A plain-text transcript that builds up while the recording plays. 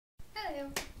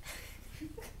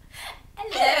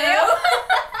Hello.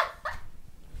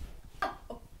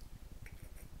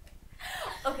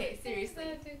 Okay, seriously.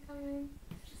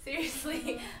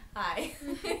 Seriously. Hi.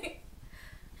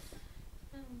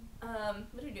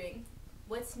 What are you doing?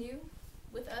 What's new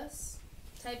with us?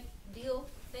 Type deal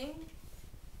thing?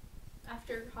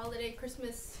 After holiday,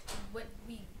 Christmas,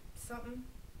 something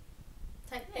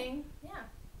type thing? Yeah.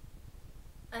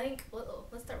 I think,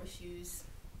 let's start with shoes.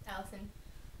 Allison,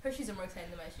 her shoes are more exciting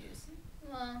than my shoes.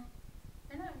 Well,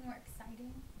 they're not more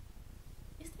exciting.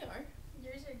 Yes, they are.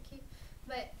 Yours are cute.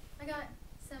 But I got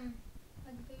some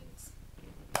Ugg boots.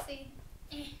 See?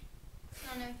 I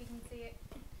don't know if you can see it.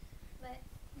 But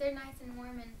they're nice and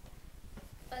warm and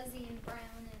fuzzy and brown,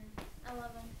 and I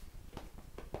love them.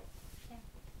 Yeah.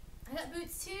 I got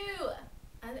boots too!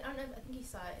 I don't know, I think you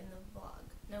saw it in the vlog.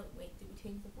 No, wait, did we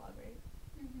change the vlog, right?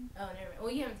 Mm-hmm. Oh, never mind.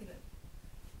 Well, you haven't seen them.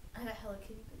 I got Hello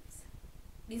Kitty boots.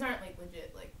 These aren't like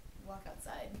legit, like walk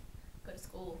outside, go to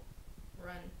school,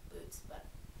 run boots, but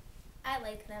I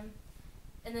like them.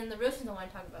 And then the real shoes I want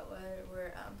to talk about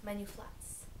were my new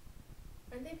flats.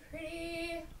 Aren't they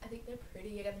pretty? I think they're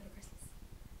pretty. I got them for Christmas.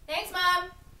 Thanks,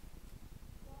 Mom!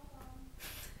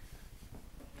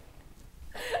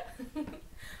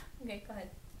 Okay, go ahead.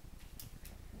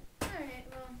 Alright,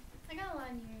 well, I got a lot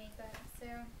of new makeup. So,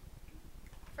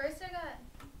 first I got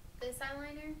this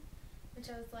eyeliner, which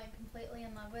I was like completely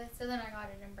in love with. So then I got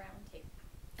it in brown too.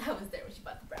 I was there when she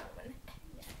bought the brown one.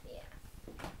 Yeah.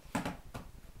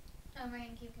 Oh, am I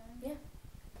gonna keep going? Yeah.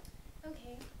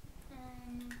 Okay.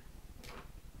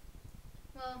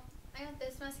 Well, I got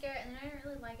this mascara, and then I didn't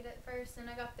really like it at first. Then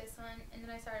I got this one, and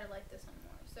then I started to like this one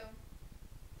more. So.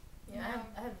 Yeah,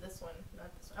 I have this one,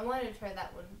 not this one. I wanted to try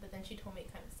that one, but then she told me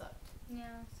it kind of sucked.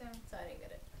 Yeah, so I didn't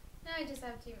get it. now I just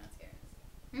have 2 mascaras.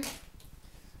 Let's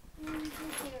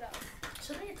see what else.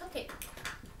 Show me your cupcake.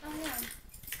 Oh yeah.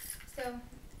 So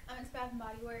I went to Bath and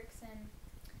Body Works, and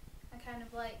I kind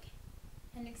of like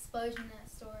an explosion in that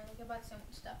store. Like I bought so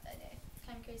much stuff that day. It's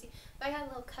kind of crazy. But I got a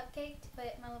little cupcake to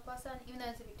put my lip gloss on, even though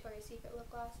it's a Victoria's Secret lip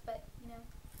gloss. But you know,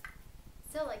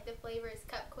 still like the flavor is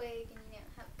cupquake, and you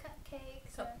know have cupcake.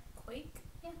 So. Cupquake?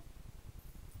 Yeah.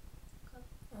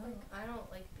 Oh, I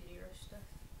don't like Beauty Rush stuff.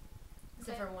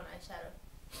 Except for one eyeshadow.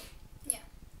 Yeah.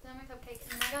 So my cupcake,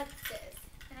 and then I got this,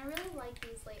 and I really like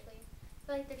these lately. I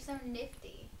feel like they're so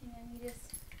nifty. You know, you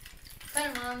just put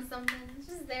them on something. It's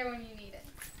just there when you need it.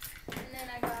 And then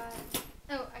I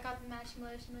got the matching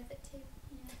lotion with it too.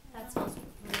 Yeah. That smells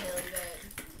really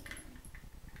good.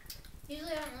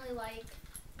 Usually I don't really like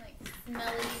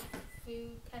smelly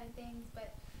food kind of things,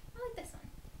 but I like this one.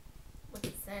 What's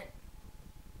the scent?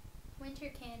 Winter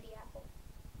candy apple.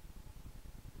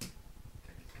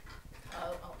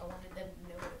 Oh, I wanted them to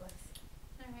know what it was.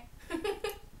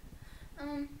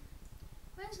 Alright.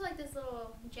 I just like this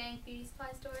little Jank beauty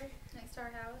supply store next to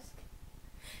our house.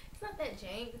 It's not that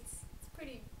jank. It's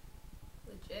pretty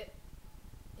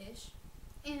legit-ish.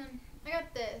 And I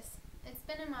got this. It's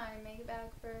been in my makeup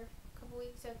bag for a couple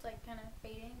weeks, so it's like kind of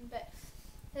fading, but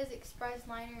it has express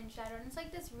liner and shadow, and it's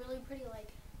like this really pretty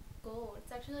like gold.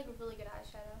 It's actually like a really good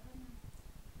eyeshadow.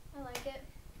 I like it.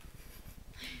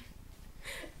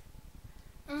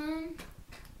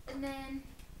 And then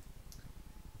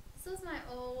this was my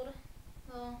old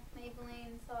little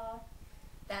Maybline. It's all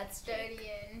That's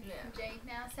dirty and jank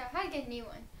now, so I had to get a new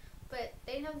one. But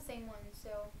they didn't have the same one, so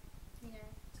you know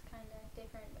it's kind of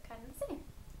different, but kind of the same.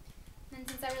 And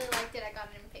since I really liked it, I got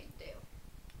it in pink too.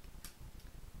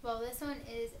 Well, this one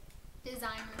is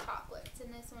designer chocolates,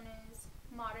 and this one is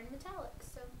modern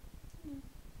metallics. So,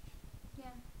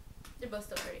 yeah. They're both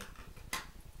still pretty.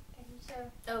 Okay, so.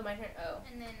 Oh, my turn. Oh.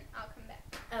 And then I'll come back.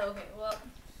 Oh, okay. Well.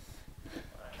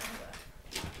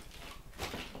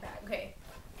 Okay.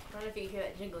 I don't know if you can hear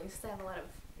that jiggling, because I have a lot of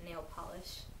nail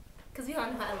polish. Because we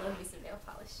all know I love me some nail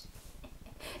polish.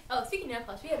 Oh, speaking of nail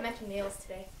polish, we have matching nails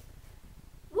today.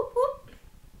 Whoop whoop.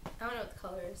 I don't know what the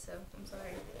color is, so I'm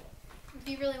sorry. If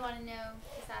you really want to know,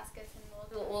 just ask us and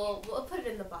We'll put it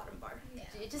in the bottom bar. Yeah.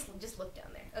 Just look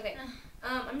down there. Okay.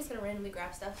 I'm just gonna randomly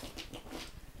grab stuff.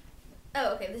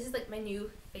 Oh, okay. This is like my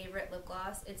new favorite lip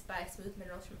gloss. It's by Smooth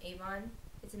Minerals from Avon.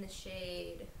 It's in the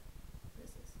shade, what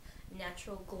is this?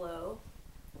 Natural Glow.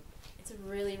 It's a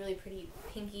really, really pretty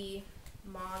pinky,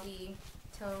 mauve-y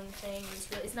tone thing.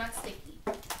 It's not sticky,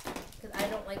 because I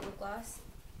don't like lip gloss,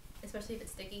 especially if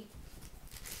it's sticky.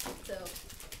 So,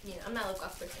 you know, I'm not a lip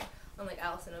gloss person, unlike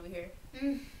Allison over here.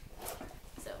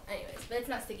 So, anyways, but it's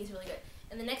not sticky. It's really good.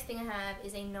 And the next thing I have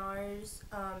is a Nars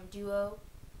Duo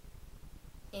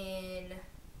in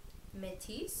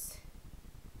Métis.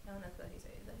 I don't know if that's how you say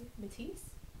it. Is that here? Métis?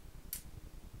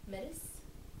 Metis?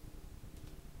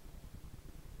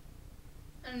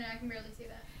 I don't know, I can barely see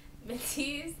that.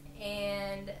 Minties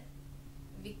and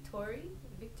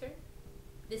Victor.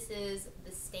 This is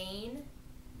the Stain,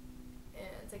 and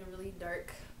it's like a really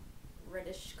dark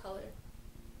reddish color.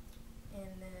 And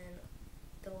then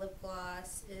the lip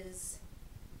gloss is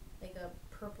like a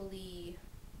purpley,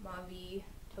 mauve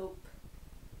taupe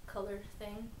color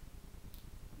thing.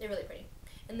 They're really pretty.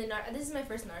 And then this is my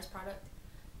first Nars product.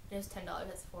 And it was $10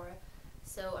 at Sephora.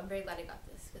 So I'm very glad I got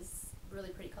this because really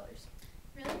pretty colors.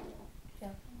 Really? Yeah.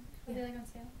 Were they like on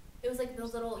sale? It was like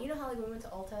those little, you know how like when we went to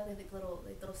Ulta, they had like little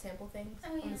sample things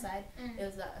on the side? It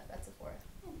was that at Sephora.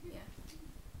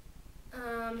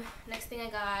 Yeah. Next thing I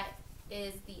got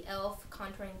is the E.L.F.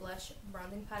 contouring blush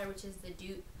bronzing powder, which is the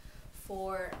dupe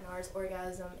for Nars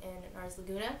Orgasm and Nars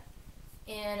Laguna.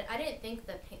 And I didn't think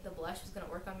the blush was going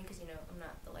to work on me because, you know, I'm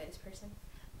not the lightest person.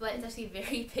 But it's actually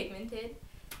very pigmented.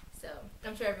 So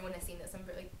I'm sure everyone has seen this. I'm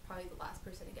like probably the last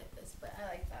person to get this, but I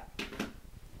like that.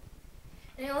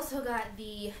 And I also got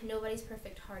the Nobody's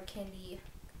Perfect Hard Candy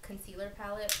Concealer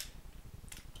Palette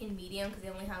in medium because they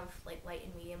only have like light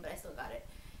and medium, but I still got it.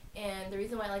 And the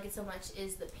reason why I like it so much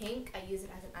is the pink. I use it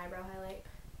as an eyebrow highlight.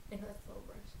 I think that's a little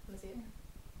brush. Let me see it.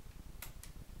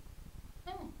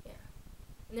 Oh. Yeah.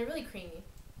 And they're really creamy.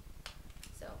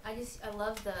 So I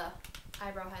love the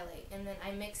eyebrow highlight. And then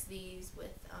I mix these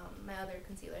with my other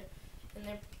concealer. And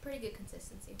they're pretty good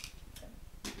consistency. So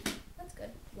that's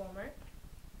good. Walmart.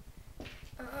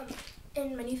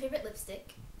 And my new favorite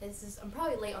lipstick is I'm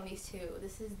probably late on these two.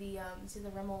 This is the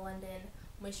Remil London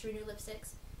Moisture Renew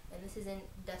lipsticks. And this is in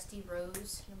Dusty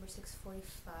Rose, number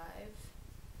 645.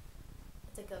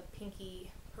 It's like a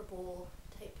pinky purple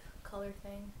type color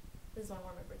thing. This is one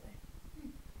for my birthday.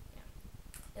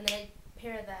 Yeah. And then I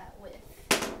pair that with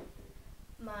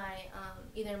my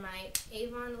either my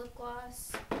Avon lip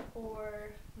gloss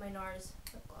or my Nars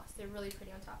lip gloss. They're really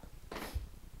pretty on top.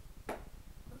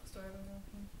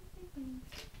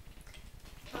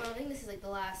 I think this is like the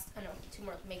last, I don't know, 2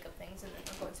 more makeup things, and then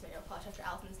I'll go into my nail polish after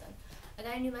Allison's done. I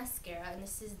got a new mascara, and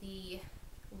this is the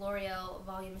Loreal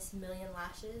Voluminous Million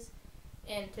Lashes.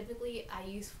 And typically I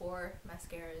use 4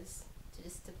 mascaras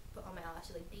to put on my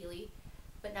eyelashes like daily.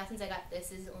 But now since I got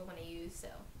this is the only one I use, so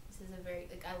this is a very,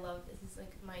 like, I love this. Is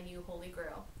like my new holy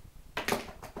grail. Oops.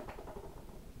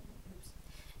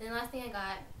 And the last thing I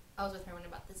got, I was with her when I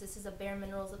bought this. This is a Bare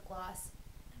Minerals lip gloss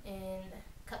in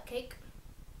Cupcake.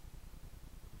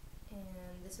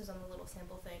 And this was on the little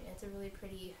sample thing. It's a really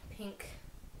pretty pink,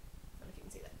 I don't know if you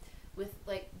can see that, with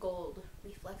like gold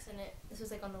reflex in it. This was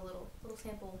like on the little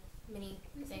sample mini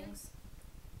things.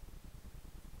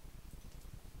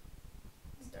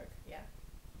 It's dark, yeah.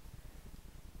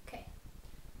 Okay.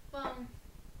 Well,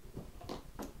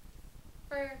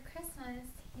 for Christmas,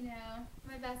 you know,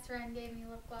 my best friend gave me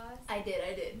lip gloss. I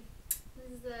did.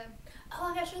 This is the... Oh,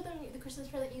 I gotta show them the Christmas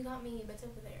card that you got me, but it's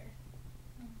over there.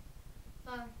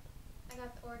 Well, I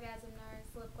got the Orgasm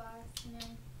Nars lip gloss, you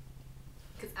know.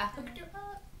 Because I hooked her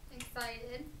up.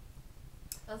 Excited.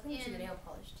 I was gonna get you the nail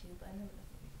polish too, but I never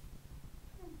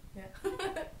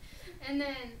enough. Yeah. And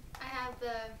then I have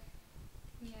the,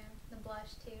 you know, the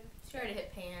blush too. She already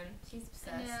hit pan. She's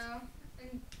obsessed. I know.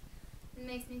 And it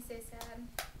makes me so sad.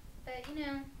 But, you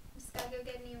know, just gotta go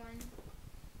get a new one.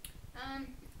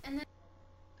 And then...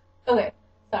 Okay,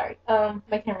 sorry.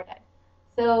 My camera died.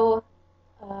 So,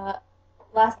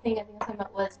 last thing I think I was talking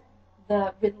about was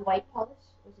the really white polish,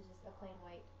 which is just a plain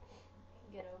white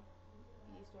ghetto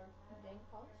beauty store Jank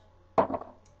polish.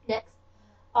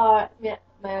 Next,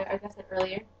 like I said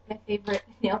earlier, my favorite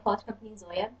nail polish company,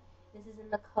 Zoya. This is in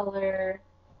the color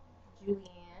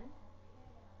Julienne,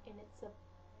 and it's a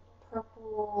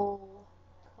purple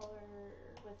color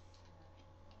with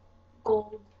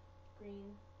gold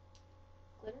green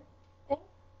glitter thing.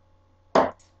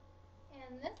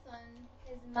 And this one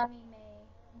is Mummy May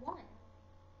 1.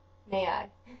 May I?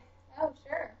 Oh,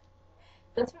 sure.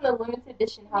 That's from the limited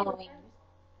edition Halloween.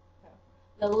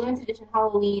 The limited edition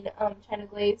Halloween China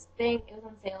Glaze thing. It was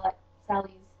on sale at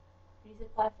Sally's beauty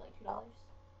supply for like $2.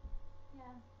 Yeah.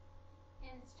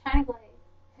 And it's China Glaze.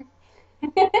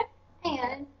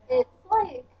 And it's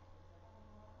like...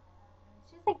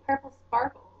 It's just like purple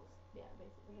sparkles. Yeah,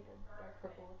 basically like a dark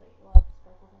purple with like a lot of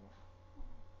sparkles in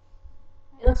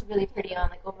it. It looks really pretty on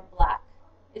like over black.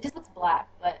 It just looks black,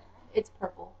 but it's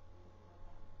purple.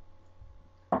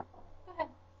 Go ahead.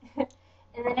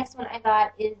 And the next one I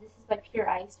got is, this is by Pure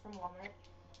Ice from Walmart,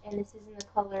 and this is in the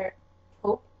color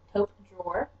taupe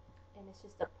drawer, and it's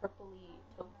just a purpley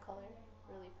taupe color,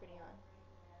 really pretty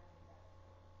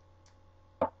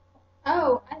on.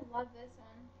 Oh, I love this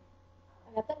one.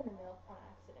 I got that in the mail on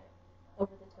accident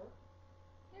over the taupe.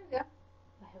 There we go.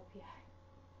 I hope, yeah.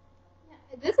 Yeah,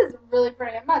 this is really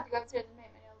pretty. I'm about to go upstairs and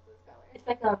paint my nails this color. It's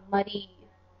like a muddy,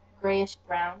 grayish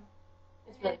brown.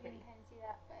 It's really pretty. You can't see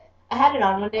that, but I had it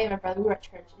on one day, and we were at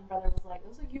church, and my brother was like, it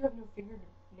was like you have no fingernails.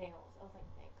 I was like,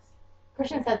 thanks.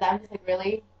 Christian said that. I'm just like,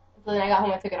 really? So then I got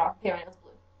home, I took it off, and painted my nails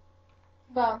blue.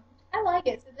 well, I like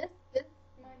it. So this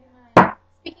might be mine.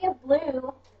 Speaking of blue, I don't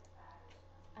know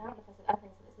if I said, I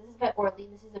think I said this. This is by Orly.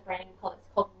 This is a brand new color. It's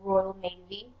called Royal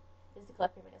Navy. This is the color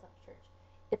I painted my nails on church.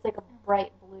 It's like a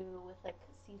bright blue with like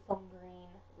seafoam green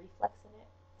reflex in it.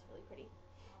 It's really pretty.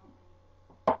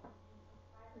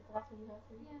 Is the last one you have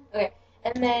for me? Yeah. Okay.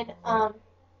 And then, sorry,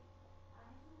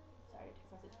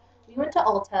 text message. We went to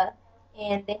Ulta,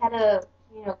 and they had a,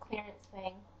 clearance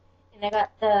thing. And I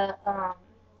got the, I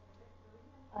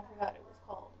forgot what it was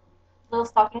called. Little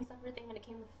stocking stuffer thing, and it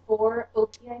came with 4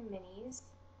 OPI minis.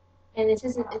 And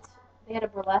they had a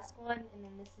burlesque one, and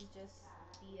then this is just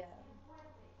the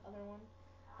other one.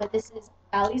 But this is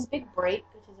Allie's Big Break,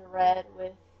 which is a red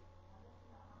with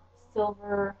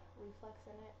silver reflex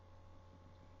in it.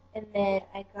 And then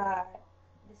I got,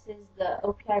 this is the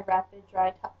OPI Rapid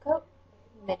Dry Top Coat,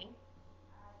 mini.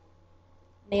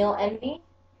 Nail Envy,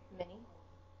 mini.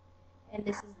 And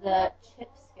this is the Chip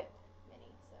Skip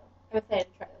mini. So I'm excited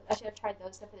to try those. Actually, I've tried those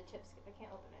except for the Chip Skip. I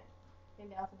can't open it.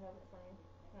 Maybe I'll have to open it for you.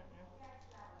 I don't know.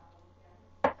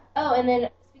 Oh, and then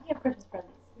speaking of Christmas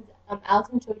presents,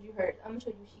 Allison showed you hers. I'm gonna show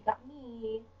you what she got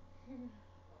me.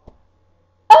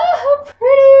 Oh, how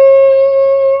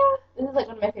pretty! This is like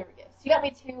one of my favorite gifts. She got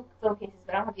me 2 phone cases,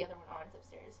 but I don't have the other one on. It's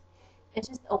upstairs. It's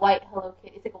just a white Hello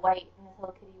Kitty. It's like a white and a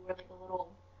Hello Kitty with like a little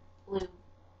blue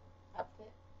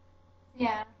outfit.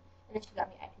 Yeah. And then she got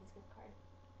me iTunes gift card.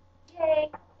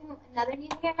 Yay! Ooh, another new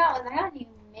thing I got was I got a new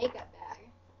makeup bag.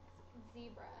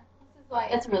 Zebra. This is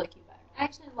like. That's a really cute bag. I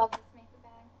actually love this makeup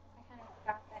bag. I kind of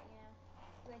forgot that,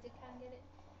 but I did kind of get it.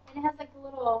 And it has like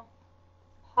little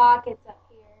pockets up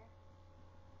here.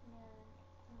 And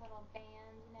a little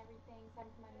band and everything. So I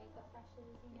can put my makeup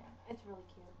brushes, It's really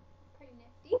cute. Pretty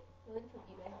nifty. You look from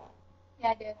eBay.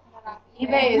 Yeah, I did. I got off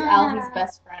eBay is Allis's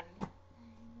best friend.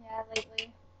 Yeah,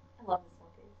 lately. I love this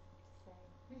one,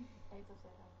 dude. It's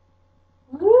upside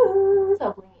down. Woo!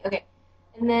 So blingy. Okay.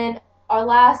 And then our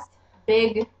last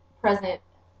big present.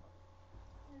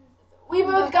 We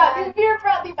both got new beer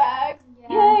Bradley bags. Yeah.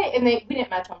 Yay! And we didn't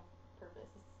match on purpose.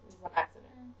 This was an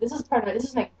accident. This was part of it. This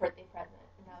was my birthday present,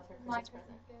 and that was her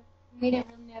Christmas present. We didn't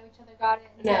really know each other got it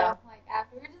until like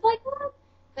after. We were just like, what?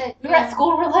 But we were at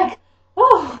school. We're like,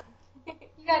 oh.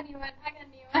 You got a new one. I got a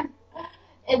new one.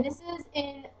 And this is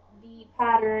in the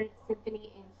pattern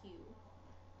Symphony in Hue.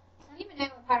 I don't even know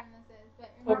what pattern this is,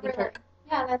 but remember, like,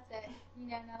 yeah, that's it. In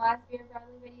the last Beer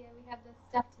Bradley video, we had the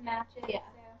stuff to match it. Yeah.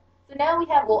 So now we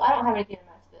have, I don't have anything to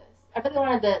match this. I really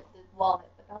wanted the wallet,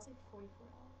 but that was like $44.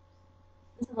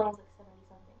 This one was like 70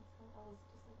 something. So I was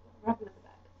just like, happy with the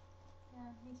bag. Yeah,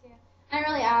 me too. I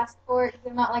didn't really ask for it because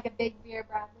I'm not like a big Beer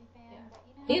Bradley fan. Yeah.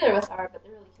 But, neither of us are, but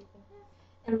they're really cute.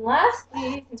 And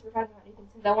lastly, since we're talking about new things,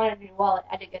 since I wanted a new wallet,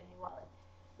 I did get a new wallet.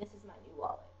 This is my new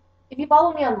wallet. If you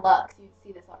follow me on Lux, you'd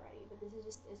see this already. But this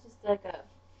is it's just like a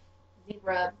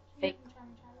zebra fake.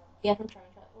 Yeah, from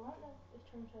Charming Charlie. Well, I don't know if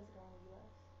Charming Charlie's around in the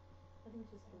US. I think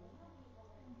it's just blue.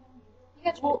 You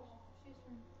got your shoes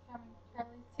from Charming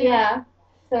Charlie too. Yeah.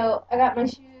 So I got my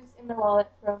shoes in the wallet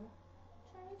from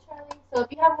Charming Charlie. So if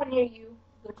you have one near you,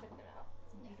 go check them out.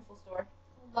 It's a beautiful store.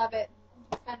 Love it.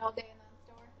 Spend all day in that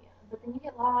store. Yeah. But then you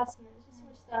get lost and there's just so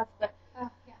much stuff. But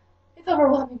yeah. It's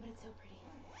overwhelming, but it's so pretty.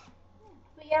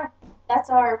 But yeah, that's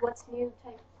our what's new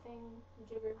type thing,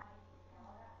 jigger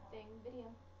thing video.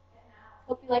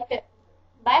 Hope you liked it.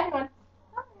 Bye everyone.